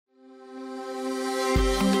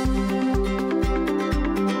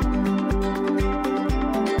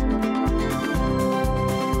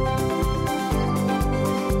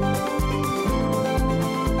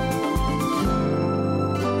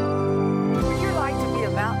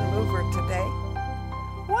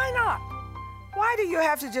you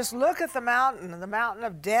have to just look at the mountain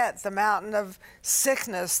of debt, the mountain of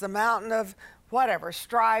sickness, the mountain of whatever,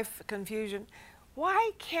 strife, confusion.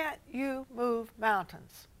 Why can't you move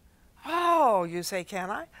mountains? Oh, you say, can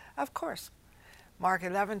I? Of course. Mark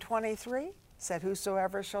 11:23 said,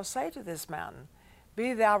 whosoever shall say to this mountain,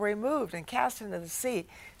 be thou removed and cast into the sea,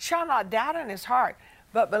 shall not doubt in his heart,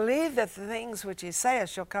 but believe that the things which he saith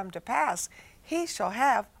shall come to pass, he shall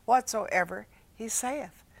have whatsoever he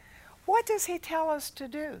saith. What does he tell us to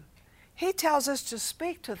do? He tells us to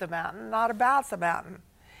speak to the mountain, not about the mountain.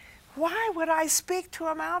 Why would I speak to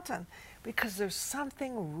a mountain? Because there's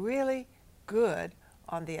something really good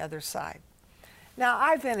on the other side. Now,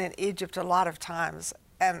 I've been in Egypt a lot of times,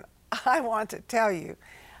 and I want to tell you,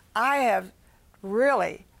 I have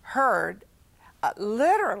really heard,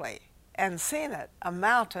 literally, and seen it, a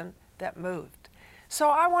mountain that moved. So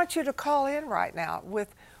I want you to call in right now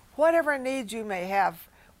with whatever needs you may have,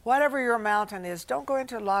 whatever your mountain is. Don't go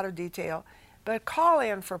into a lot of detail, but call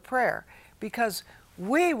in for prayer, because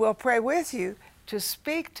we will pray with you to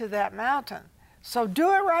speak to that mountain. So do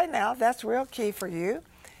it right now. That's real key for you.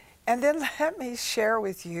 And then let me share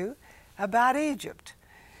with you about Egypt.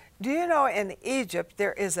 Do you know in Egypt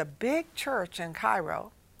there is a big church in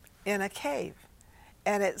Cairo in a cave,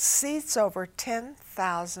 and it seats over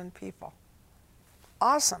 10,000 people.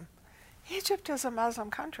 Awesome. Egypt is a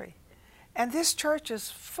Muslim country, and this church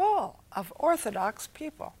is full of Orthodox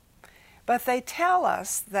people. But they tell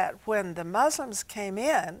us that when the Muslims came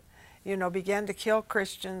in, began to kill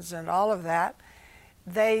Christians and all of that,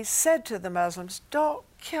 they said to the Muslims, don't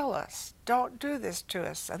kill us, don't do this to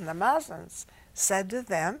us. And the Muslims said to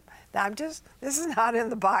them, now this is not in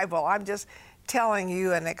the Bible, I'm just telling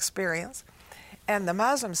you an experience. And the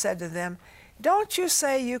Muslims said to them, don't you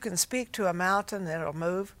say you can speak to a mountain and it'll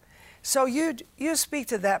move? So you speak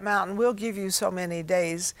to that mountain, we'll give you so many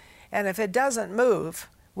days, and if it doesn't move,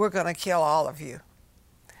 we're going to kill all of you.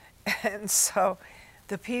 And so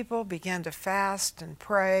the people began to fast and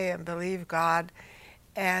pray and believe God,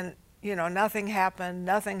 and nothing happened,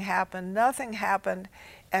 nothing happened, nothing happened.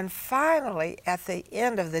 And finally, at the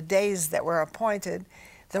end of the days that were appointed,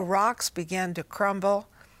 the rocks began to crumble,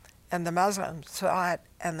 and the Muslims saw it,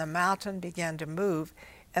 and the mountain began to move.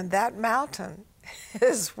 And that mountain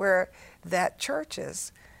is where that church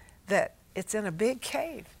is, that it's in a big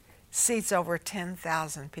cave, seats over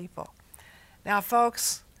 10,000 people. Now,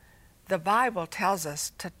 folks, the Bible tells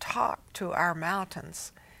us to talk to our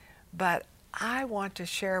mountains, but I want to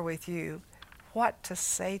share with you what to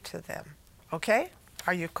say to them, okay?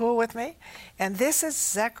 Are you cool with me? And this is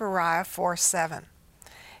Zechariah 4:7.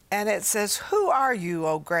 And it says, who are you,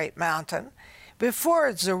 O great mountain?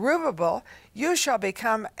 Before Zerubbabel you shall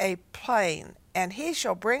become a plain, and he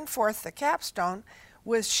shall bring forth the capstone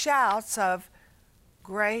with shouts of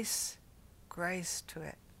grace, grace to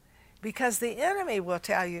it. Because the enemy will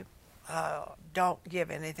tell you, oh, don't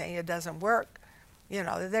give anything, it doesn't work.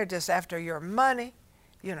 They're just after your money.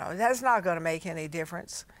 That's not going to make any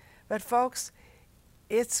difference. But folks,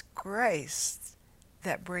 it's grace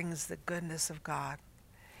that brings the goodness of God.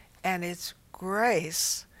 And it's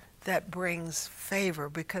grace that brings favor,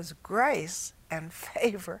 because grace and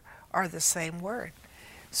favor are the same word.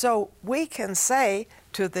 So we can say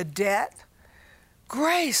to the debt,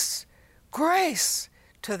 grace, grace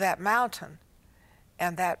to that mountain,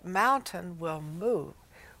 and that mountain will move.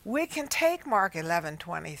 We can take Mark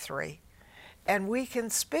 11:23 and we can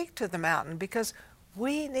speak to the mountain, because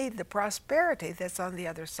we need the prosperity that's on the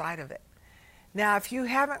other side of it. Now, if you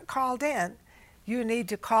haven't called in, you need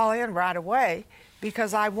to call in right away,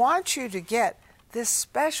 because I want you to get this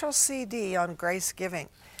special CD on grace giving.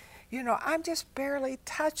 I'm just barely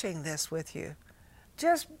touching this with you,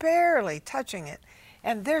 just barely touching it.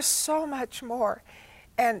 And there's so much more.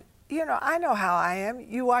 And, I know how I am.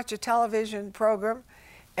 You watch a television program,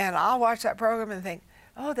 and I'll watch that program and think,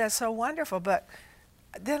 oh, that's so wonderful, but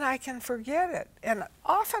then I can forget it. And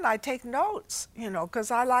often I take notes, because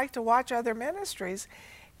I like to watch other ministries.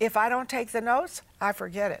 If I don't take the notes, I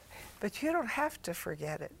forget it. But you don't have to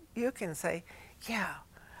forget it. You can say, yeah,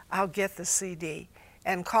 I'll get the CD.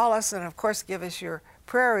 And call us, and of course give us your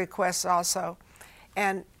prayer requests also.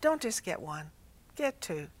 And don't just get one, get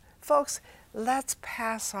two. Folks, let's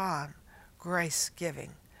pass on grace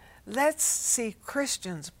giving. Let's see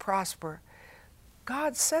Christians prosper.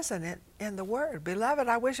 God says in it in the Word, beloved,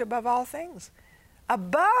 I wish above all things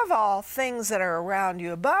that are around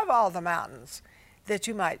you, above all the mountains, that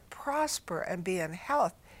you might prosper and be in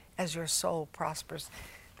health as your soul prospers.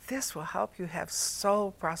 This will help you have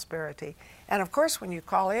soul prosperity. And of course, when you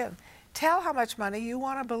call in, tell how much money you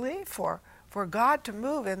want to believe for God to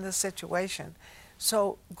move in this situation.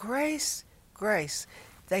 So grace, grace.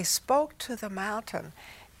 They spoke to the mountain.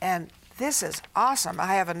 And this is awesome.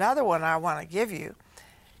 I have another one I want to give you.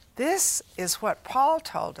 This is what Paul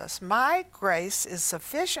told us. My grace is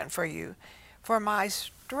sufficient for you, for my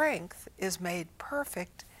strength is made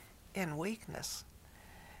perfect in weakness.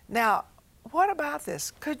 Now, what about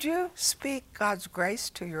this? Could you speak God's grace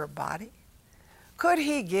to your body? Could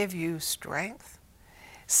He give you strength?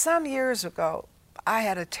 Some years ago, I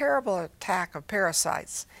had a terrible attack of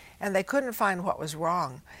parasites, and they couldn't find what was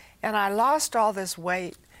wrong. And I lost all this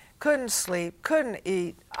weight, couldn't sleep, couldn't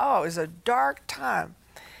eat. Oh, it was a dark time.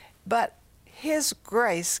 But His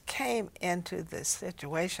grace came into this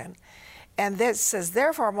situation. And this says,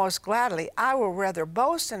 therefore, most gladly, I will rather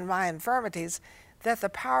boast in my infirmities, that the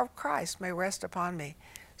power of Christ may rest upon me.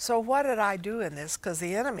 So what did I do in this? Because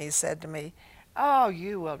the enemy said to me, oh,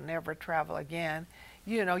 you will never travel again.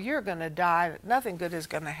 You know, you're going to die. Nothing good is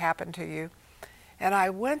going to happen to you. And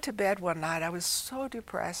I went to bed one night. I was so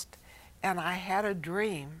depressed, and I had a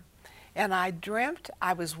dream. And I dreamt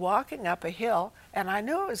I was walking up a hill, and I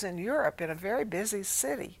knew it was in Europe, in a very busy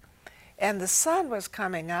city. And the sun was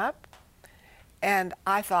coming up, and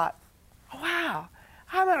I thought, wow,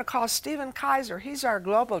 I'm going to call Stephen Kaiser. He's our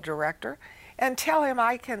global director, and tell him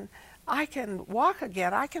I can walk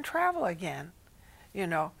again. I can travel again, you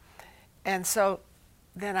know. And so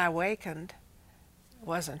then I wakened. It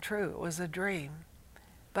wasn't true. It was a dream.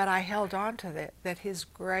 But I held on to that His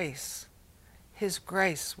grace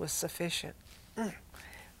was sufficient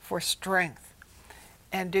for strength.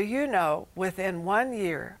 And do you know, within 1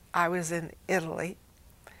 year, I was in Italy,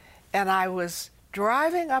 and I was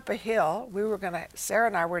driving up a hill. Sarah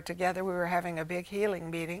and I were together. We were having a big healing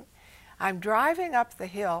meeting. I'm driving up the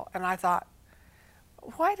hill, and I thought,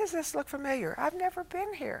 why does this look familiar? I've never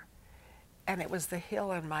been here. And it was the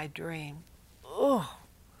hill in my dream. Oh,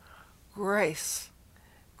 grace,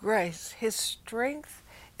 grace. His strength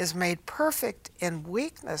is made perfect in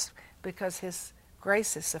weakness because His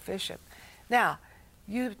grace is sufficient. Now,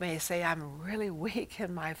 you may say, I'm really weak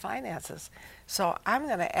in my finances, so I'm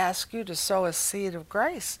going to ask you to sow a seed of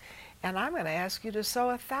grace, and I'm going to ask you to sow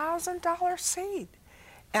a $1,000 seed.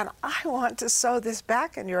 And I want to sow this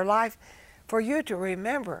back in your life for you to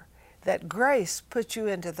remember that grace puts you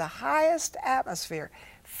into the highest atmosphere.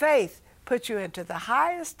 Faith puts you into the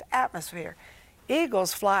highest atmosphere.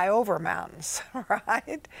 Eagles fly over mountains,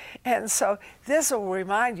 right? And so this will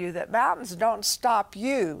remind you that mountains don't stop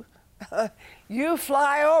you. You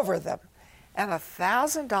fly over them. And a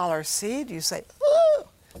 $1,000 seed, you say, ooh,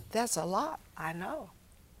 that's a lot. I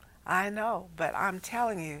know, but I'm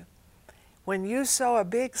telling you, when you sow a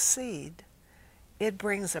big seed, it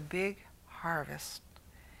brings a big harvest.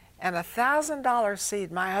 And a $1,000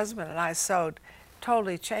 seed my husband and I sowed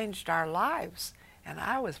totally changed our lives. And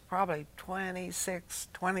I was probably 26,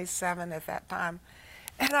 27 at that time.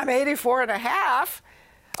 And I'm 84 and a half.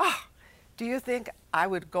 Oh, do you think I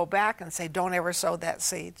would go back and say, don't ever sow that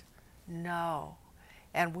seed? No.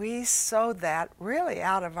 And we sowed that really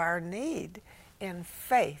out of our need in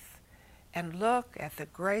faith. And look at the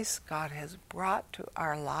grace God has brought to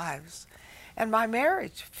our lives. And my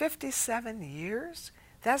marriage, 57 years,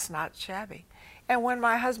 that's not shabby. And when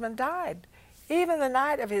my husband died, even the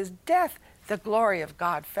night of his death, the glory of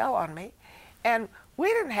God fell on me. And we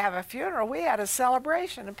didn't have a funeral, we had a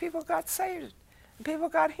celebration, and people got saved, and people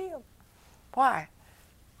got healed. Why?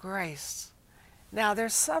 Grace. Now,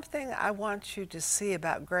 there's something I want you to see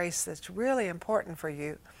about grace that's really important for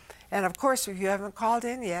you. And of course, if you haven't called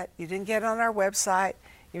in yet, you didn't get on our website,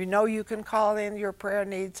 you know you can call in your prayer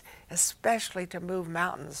needs, especially to move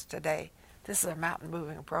mountains today. This is a mountain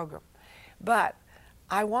moving program. But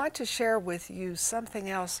I want to share with you something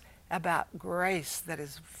else about grace that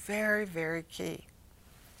is very, very key.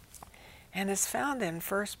 And it's found in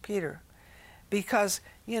 1 Peter. Because,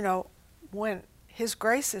 you know, when His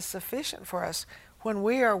grace is sufficient for us, when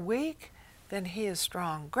we are weak, then He is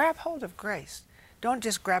strong. Grab hold of grace. Don't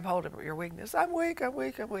just grab hold of your weakness. I'm weak, I'm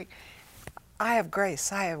weak, I'm weak. I have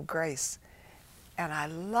grace, I have grace. And I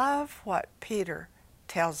love what Peter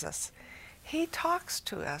tells us. He talks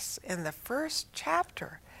to us in the first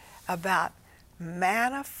chapter about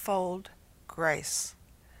manifold grace.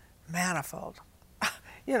 Manifold.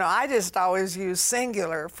 You know, I just always use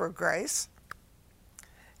singular for grace.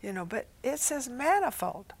 You know, but it says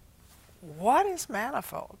manifold. What is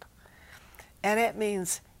manifold? And it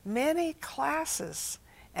means many classes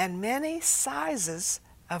and many sizes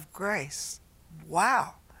of grace.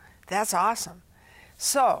 Wow, that's awesome.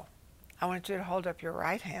 So, I want you to hold up your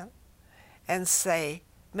right hand and say,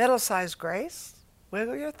 middle-sized grace.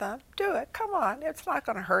 Wiggle your thumb. Do it. Come on. It's not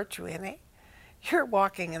going to hurt you any. You're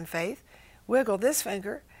walking in faith. Wiggle this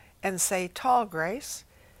finger and say tall grace.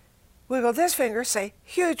 Wiggle this finger, say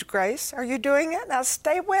huge grace. Are you doing it? Now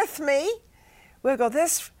stay with me. Wiggle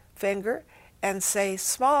this finger and say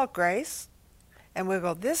small grace. And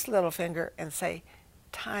wiggle this little finger and say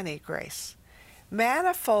tiny grace.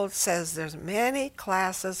 Manifold says there's many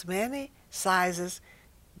classes, many sizes,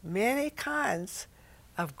 many kinds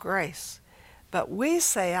of grace. But we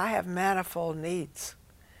say I have manifold needs.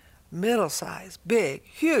 Middle size, big,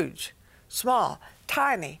 huge, small,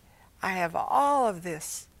 tiny. I have all of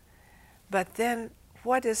this. But then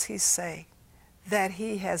what does he say? That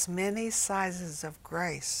he has many sizes of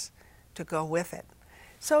grace to go with it.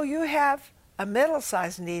 So you have a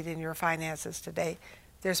middle-sized need in your finances today.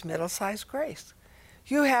 There's middle-sized grace.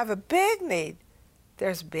 You have a big need.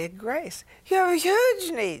 There's big grace. You have a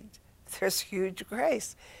huge need. There's huge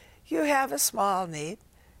grace. You have a small need.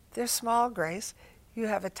 There's small grace. You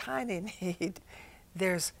have a tiny need.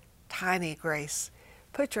 There's tiny grace.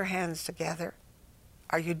 Put your hands together.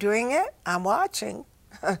 Are you doing it? I'm watching.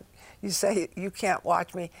 You say you can't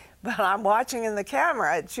watch me, but I'm watching in the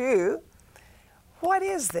camera at you. What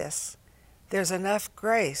is this? There's enough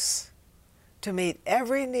grace to meet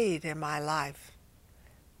every need in my life.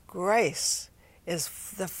 Grace is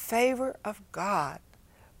the favor of God.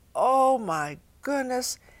 Oh my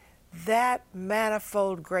goodness, that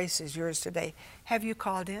manifold grace is yours today. Have you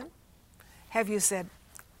called in? Have you said,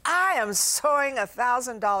 I am sowing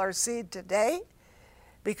 $1,000 seed today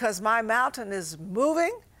because my mountain is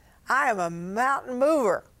moving? I am a mountain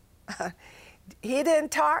mover. He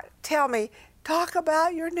didn't tell me, talk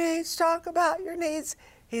about your needs, talk about your needs.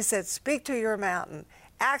 He said, speak to your mountain,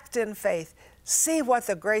 act in faith, see what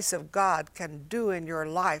the grace of God can do in your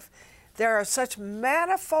life. There are such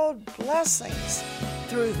manifold blessings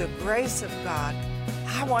through the grace of God.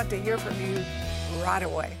 I want to hear from you right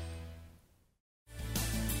away.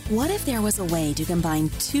 What if there was a way to combine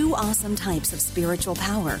two awesome types of spiritual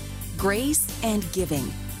power, grace and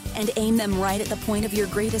giving, and aim them right at the point of your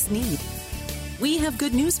greatest need? We have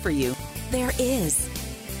good news for you. There is.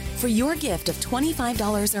 For your gift of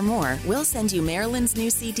 $25 or more, we'll send you Marilyn's new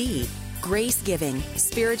CD, Grace Giving,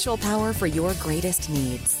 Spiritual Power for Your Greatest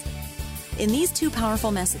Needs. In these two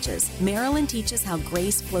powerful messages, Marilyn teaches how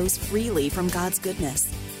grace flows freely from God's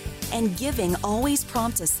goodness. And giving always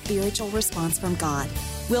prompts a spiritual response from God.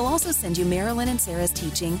 We'll also send you Marilyn and Sarah's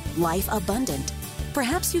teaching, Life Abundant.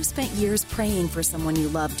 Perhaps you've spent years praying for someone you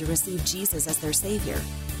love to receive Jesus as their Savior.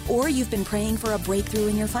 Or you've been praying for a breakthrough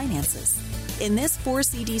in your finances. In this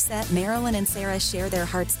 4-CD set, Marilyn and Sarah share their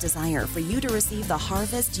heart's desire for you to receive the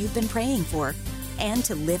harvest you've been praying for and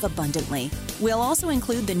to live abundantly. We'll also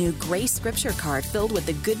include the new Grace Scripture card filled with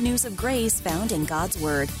the good news of grace found in God's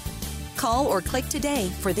Word. Call or click today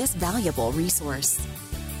for this valuable resource.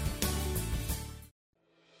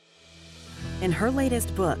 In her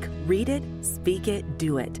latest book, Read It, Speak It,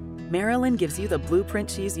 Do It, Marilyn gives you the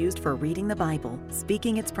blueprint she's used for reading the Bible,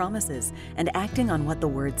 speaking its promises, and acting on what the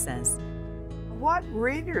Word says. What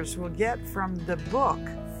readers will get from the book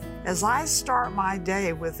as I start my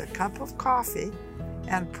day with a cup of coffee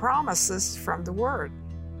and promises from the Word.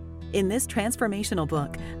 In this transformational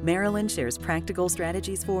book, Marilyn shares practical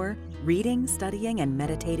strategies for reading, studying, and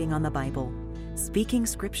meditating on the Bible, speaking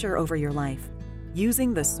Scripture over your life,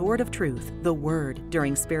 using the sword of truth, the Word,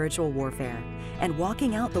 during spiritual warfare, and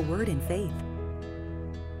walking out the Word in faith.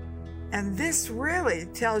 And this really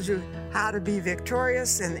tells you how to be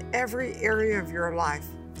victorious in every area of your life.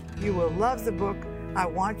 You will love the book. I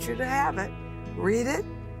want you to have it. Read it,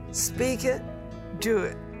 speak it, do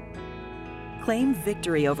it. Claim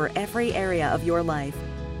victory over every area of your life.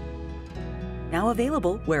 Now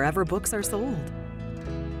available wherever books are sold.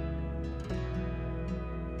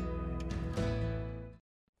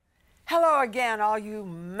 Hello again, all you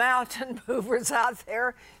mountain movers out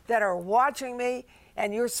there that are watching me,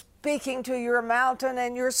 and you're speaking to your mountain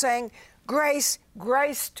and you're saying, grace,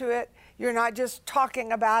 grace to it. You're not just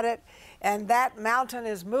talking about it, and that mountain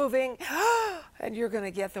is moving, and you're going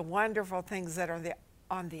to get the wonderful things that are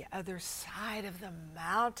on the other side of the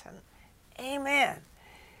mountain. Amen.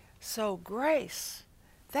 So grace,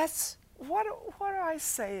 that's what do I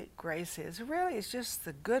say grace is? Really, it's just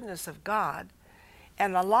the goodness of God.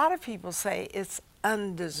 And a lot of people say it's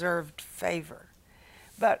undeserved favor.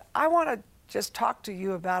 But I want to just talk to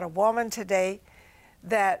you about a woman today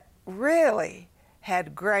that really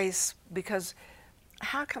had grace, because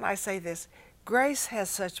how can I say this? Grace has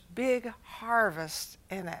such big harvest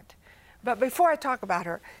in it. But before I talk about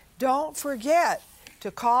her, don't forget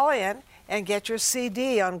to call in and get your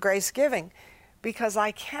CD on grace giving, because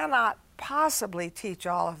I cannot possibly teach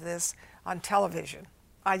all of this on television.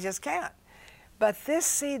 I just can't. But this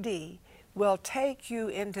CD will take you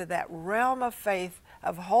into that realm of faith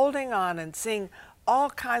of holding on and seeing all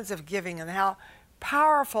kinds of giving and how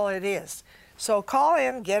powerful it is. So call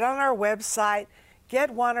in, get on our website,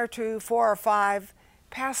 get 1 or 2, 4 or 5,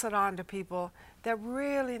 pass it on to people that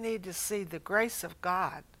really need to see the grace of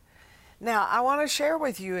God. Now, I want to share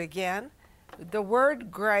with you again, the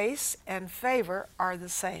word grace and favor are the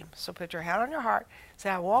same. So put your hand on your heart, say,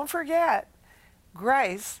 I won't forget,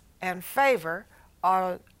 grace and favor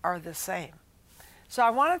are the same. So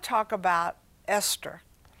I want to talk about Esther.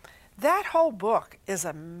 That whole book is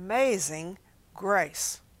amazing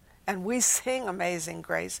grace. And we sing Amazing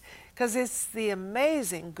Grace because it's the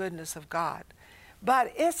amazing goodness of God.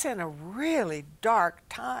 But it's in a really dark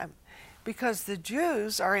time because the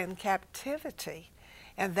Jews are in captivity,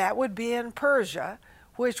 and that would be in Persia,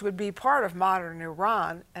 which would be part of modern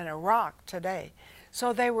Iran and Iraq today.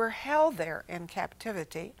 So they were held there in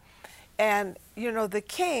captivity. And, you know, the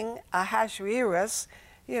king, Ahasuerus,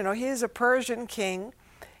 you know, he's a Persian king,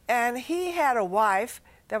 and he had a wife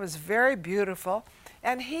that was very beautiful,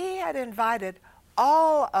 and he had invited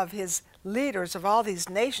all of his leaders of all these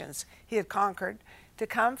nations he had conquered to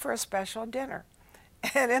come for a special dinner.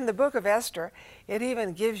 And in the book of Esther, it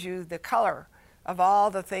even gives you the color of all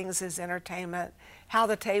the things, his entertainment, how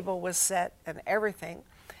the table was set and everything.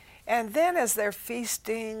 And then as they're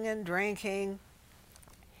feasting and drinking,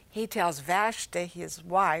 he tells Vashti, his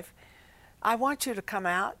wife, I want you to come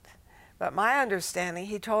out. But my understanding,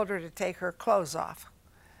 he told her to take her clothes off.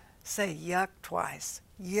 Say yuck twice.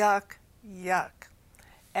 Yuck, yuck.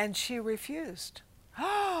 And she refused.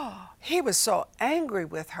 Oh, he was so angry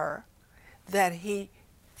with her that he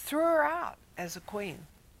threw her out as a queen.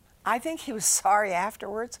 I think he was sorry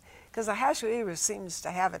afterwards because Ahasuerus seems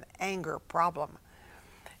to have an anger problem.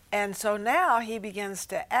 And so now he begins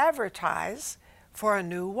to advertise for a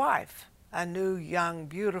new wife, a new young,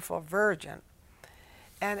 beautiful virgin.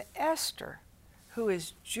 And Esther, who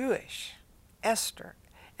is Jewish, Esther,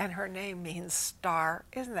 and her name means star.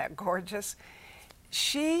 Isn't that gorgeous?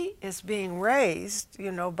 She is being raised,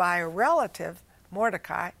 you know, by a relative,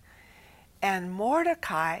 Mordecai, and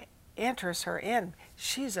Mordecai enters her in.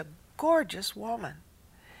 She's a gorgeous woman.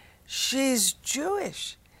 She's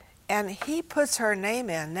Jewish, and he puts her name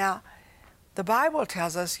in. Now, the Bible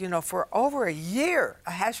tells us, you know, for over a year,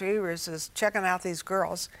 Ahasuerus is checking out these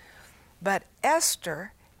girls, but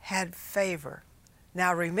Esther had favor.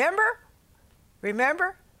 Now, remember,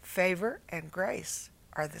 favor and grace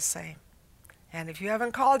are the same. And if you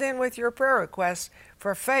haven't called in with your prayer requests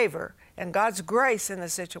for favor and God's grace in the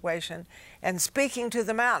situation and speaking to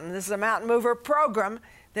the mountain, this is a Mountain Mover program,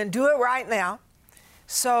 then do it right now.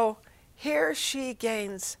 So here she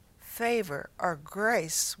gains favor or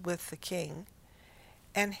grace with the king,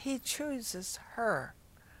 and he chooses her.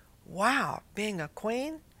 Wow, being a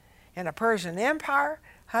queen in a Persian empire,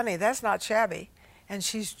 honey, that's not shabby. And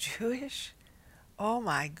she's Jewish. Oh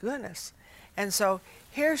my goodness. And so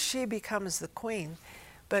here she becomes the queen.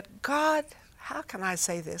 But God, how can I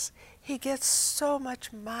say this? He gets so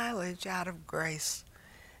much mileage out of grace.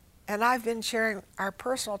 And I've been sharing our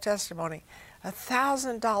personal testimony.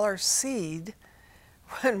 $1,000 seed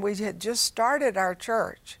when we had just started our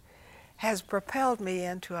church has propelled me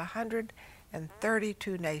into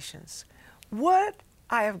 132 nations. Would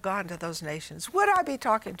I have gone to those nations? Would I be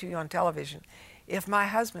talking to you on television if my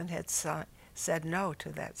husband had said no to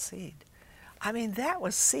that seed? I mean, that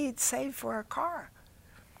was seed saved for a car.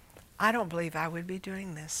 I don't believe I would be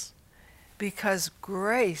doing this because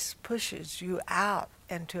grace pushes you out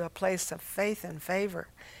into a place of faith and favor.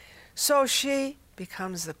 So she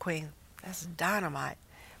becomes the queen. That's dynamite.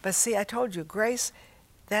 But see, I told you, grace,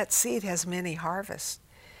 that seed has many harvests.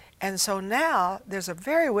 And so now there's a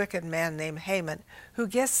very wicked man named Haman who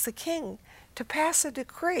gets the king to pass a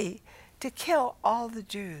decree to kill all the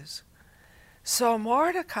Jews. So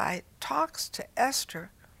Mordecai talks to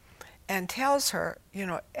Esther and tells her, you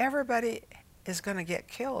know, everybody is going to get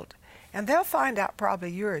killed. And they'll find out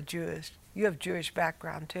probably you have Jewish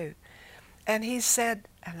background too. And he said,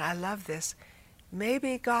 and I love this,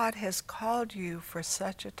 maybe God has called you for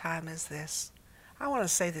such a time as this. I want to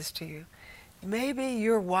say this to you. Maybe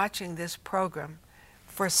you're watching this program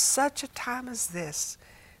for such a time as this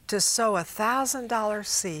to sow $1,000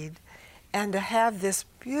 seed and to have this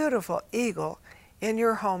beautiful eagle in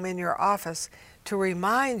your home, in your office, to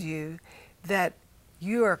remind you that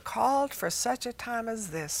you are called for such a time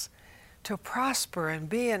as this to prosper and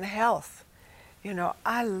be in health. You know,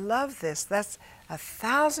 I love this. That's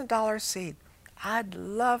 $1,000 seed. I'd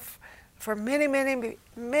love for many, many,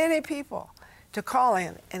 many people to call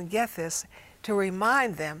in and get this, to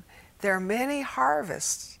remind them there are many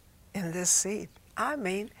harvests in this seed. I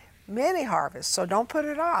mean, many harvests, so don't put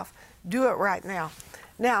it off. Do it right now.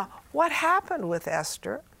 Now, what happened with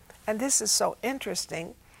Esther, and this is so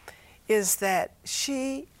interesting, is that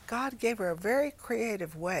God gave her a very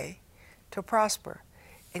creative way to prosper.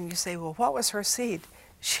 And you say, well, what was her seed?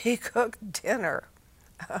 She cooked dinner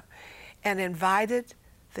and invited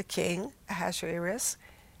the king, Ahasuerus,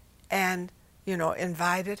 and,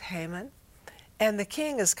 invited Haman. And the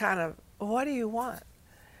king is kind of, what do you want?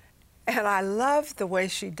 And I love the way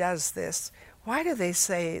she does this. Why do they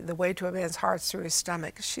say the way to a man's heart is through his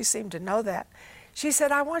stomach? She seemed to know that. She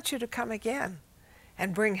said, I want you to come again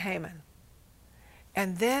and bring Haman.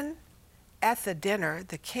 And then at the dinner,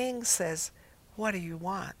 the king says, what do you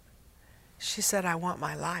want? She said, I want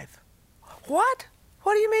my life. What?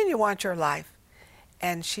 What do you mean you want your life?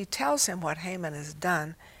 And she tells him what Haman has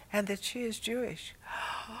done and that she is Jewish.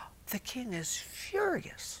 The king is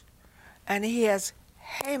furious. And he has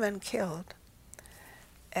Haman killed.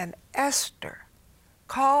 And Esther,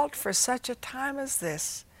 called for such a time as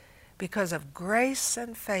this, because of grace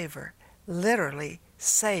and favor, literally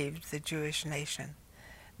saved the Jewish nation.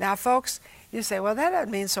 Now, folks, you say, well, that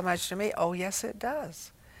doesn't mean so much to me. Oh, yes, it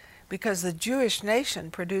does. Because the Jewish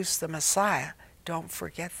nation produced the Messiah. Don't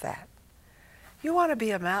forget that. You want to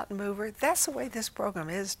be a mountain mover? That's the way this program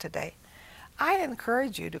is today. I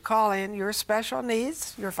encourage you to call in your special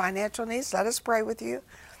needs, your financial needs. Let us pray with you.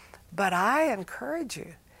 But I encourage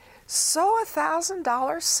you, sow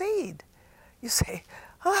 $1,000 seed. You say,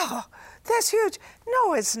 oh, that's huge.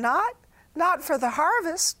 No, it's not. Not for the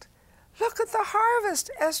harvest. Look at the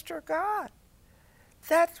harvest Esther got.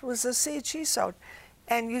 That was the seed she sowed.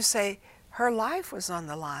 And you say, her life was on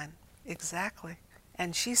the line. Exactly.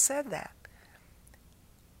 And she said that.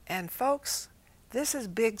 And folks, this is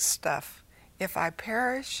big stuff. If I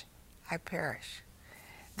perish, I perish.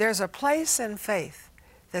 There's a place in faith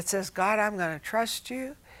that says, God, I'm going to trust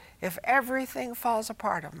you. If everything falls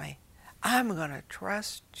apart of me, I'm going to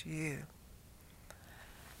trust you.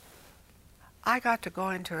 I got to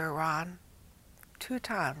go into Iran 2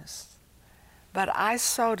 times, but I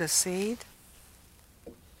sowed a seed.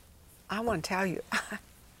 I want to tell you,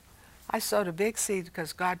 I sowed a big seed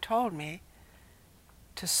because God told me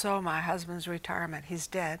to sow my husband's retirement. He's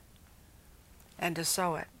dead. And to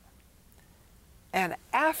sow it. And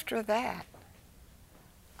after that,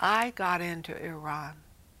 I got into Iran.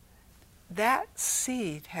 That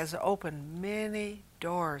seed has opened many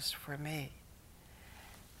doors for me.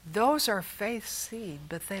 Those are faith seed,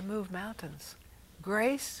 but they move mountains.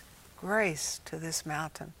 Grace, grace to this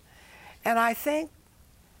mountain. And I think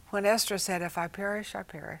when Esther said, if I perish, I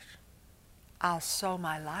perish, I'll sow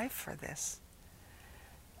my life for this.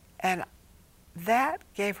 And that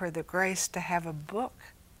gave her the grace to have a book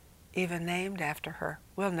even named after her.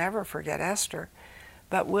 We'll never forget Esther,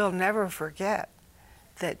 but we'll never forget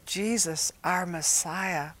that Jesus, our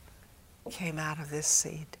Messiah, came out of this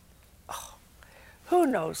seed. Oh, who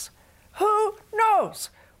knows? Who knows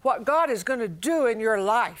what God is going to do in your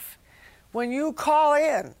life when you call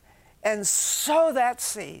in and sow that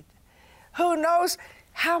seed? Who knows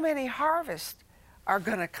how many harvests are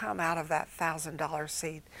going to come out of that $1,000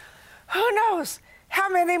 seed? Who knows how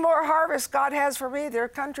many more harvests God has for me? There are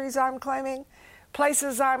countries I'm claiming,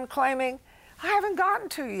 places I'm claiming I haven't gotten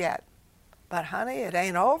to yet. But honey, it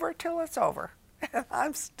ain't over till it's over. And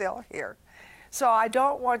I'm still here. So I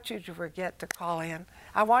don't want you to forget to call in.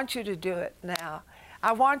 I want you to do it now.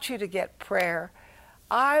 I want you to get prayer.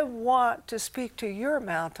 I want to speak to your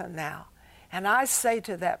mountain now. And I say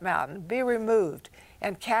to that mountain, be removed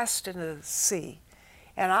and cast into the sea.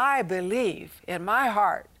 And I believe in my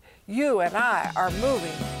heart, you and I are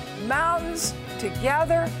moving mountains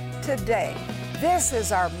together today. This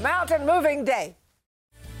is our mountain moving day.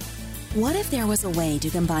 What if there was a way to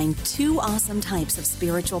combine 2 awesome types of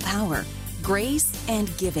spiritual power, grace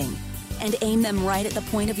and giving, and aim them right at the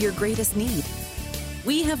point of your greatest need?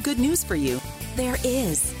 We have good news for you. There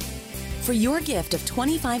is. For your gift of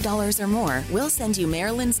 $25 or more, we'll send you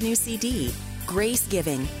Marilyn's new CD, Grace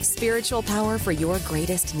Giving, Spiritual Power for Your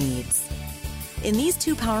Greatest Needs. In these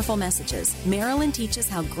 2 powerful messages, Marilyn teaches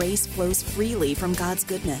how grace flows freely from God's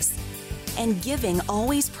goodness. And giving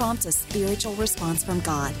always prompts a spiritual response from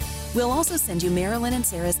God. We'll also send you Marilyn and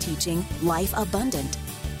Sarah's teaching, Life Abundant.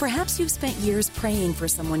 Perhaps you've spent years praying for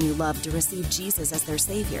someone you love to receive Jesus as their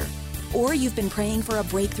Savior. Or you've been praying for a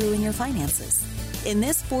breakthrough in your finances. In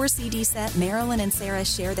this 4-CD set, Marilyn and Sarah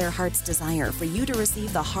share their heart's desire for you to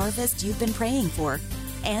receive the harvest you've been praying for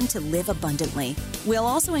and to live abundantly. We'll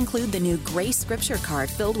also include the new Grace Scripture card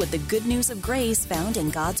filled with the good news of grace found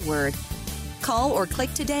in God's Word. Call or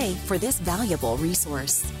click today for this valuable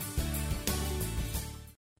resource.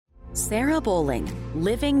 Sarah Bowling,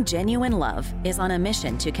 Living Genuine Love, is on a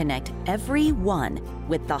mission to connect everyone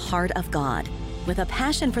with the heart of God. With a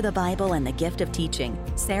passion for the Bible and the gift of teaching,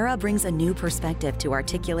 Sarah brings a new perspective to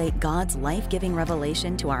articulate God's life-giving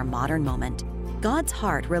revelation to our modern moment. God's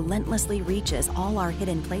heart relentlessly reaches all our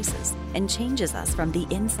hidden places and changes us from the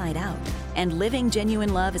inside out. And Living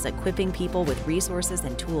Genuine Love is equipping people with resources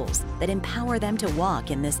and tools that empower them to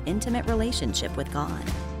walk in this intimate relationship with God.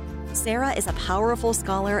 Sarah is a powerful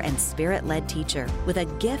scholar and spirit-led teacher with a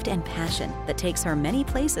gift and passion that takes her many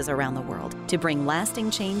places around the world to bring lasting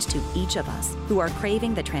change to each of us who are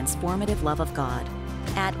craving the transformative love of God.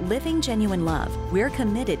 At Living Genuine Love, we're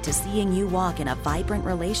committed to seeing you walk in a vibrant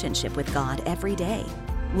relationship with God every day.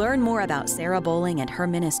 Learn more about Sarah Bowling and her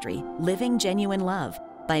ministry, Living Genuine Love,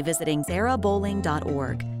 by visiting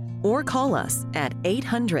sarahbowling.org or call us at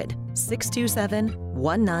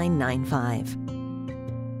 800-627-1995.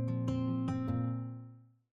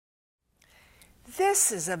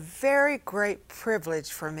 This is a very great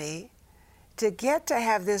privilege for me to get to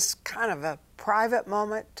have this kind of a private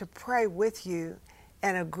moment to pray with you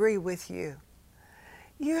and agree with you.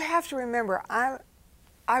 You have to remember, I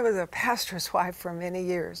was a pastor's wife for many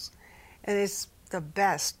years, and it's the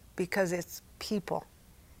best because it's people.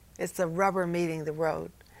 It's the rubber meeting the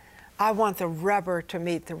road. I want the rubber to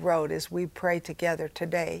meet the road as we pray together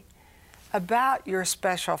today about your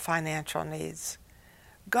special financial needs.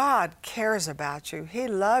 God cares about you. He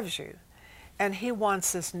loves you, and He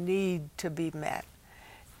wants this need to be met.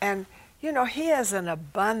 And, you know, He has an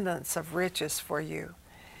abundance of riches for you.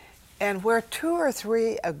 And where 2 or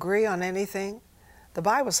 3 agree on anything, the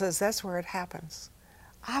Bible says that's where it happens.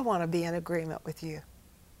 I want to be in agreement with you.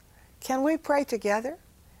 Can we pray together?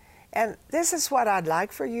 And this is what I'd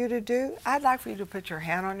like for you to do. I'd like for you to put your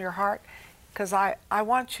hand on your heart, because I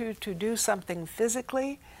want you to do something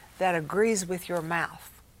physically that agrees with your mouth.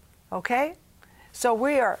 Okay? So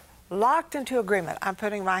we are locked into agreement. I'm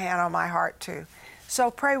putting my hand on my heart too. So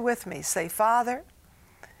pray with me. Say, Father,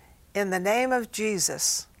 in the name of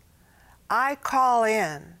Jesus, I call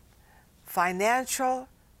in financial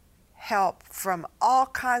help from all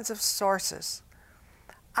kinds of sources.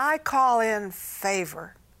 I call in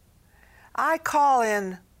favor. I call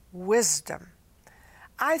in wisdom.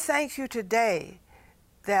 I thank you today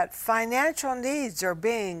that financial needs are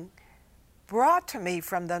being brought to me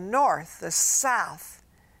from the north, the south,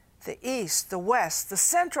 the east, the west, the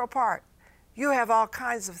central part. You have all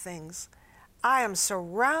kinds of things. I am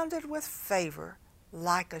surrounded with favor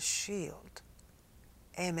like a shield.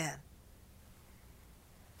 Amen.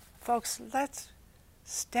 Folks, let's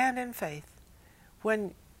stand in faith.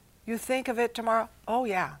 When you think of it tomorrow, oh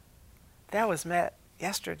yeah, that was met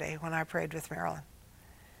yesterday when I prayed with Marilyn.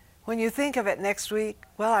 When you think of it next week,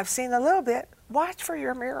 well, I've seen a little bit. Watch for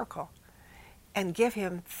your miracle and give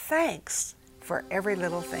Him thanks for every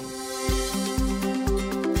little thing.